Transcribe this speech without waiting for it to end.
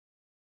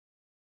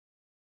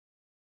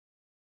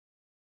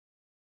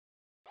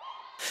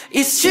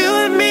It's you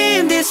and me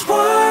in this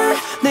world.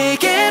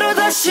 내게로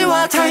다시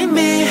와 time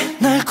me.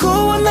 날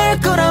구원할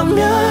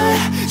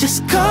거라면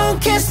just come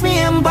kiss me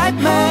and bite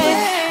me.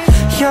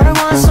 You're the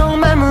one song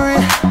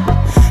memory.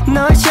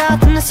 널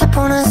찾는 내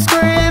세포는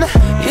scream.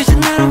 이제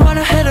나를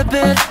wanna hit a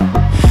bit.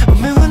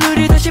 운명은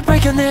우리 다시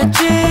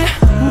발견했지.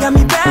 Got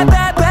me bad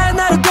bad bad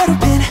나를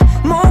괴롭힌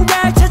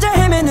뭔가를 찾아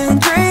헤매는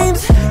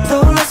dreams.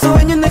 떠올랐어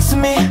when you're next to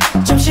me.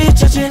 잠시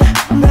잊혀진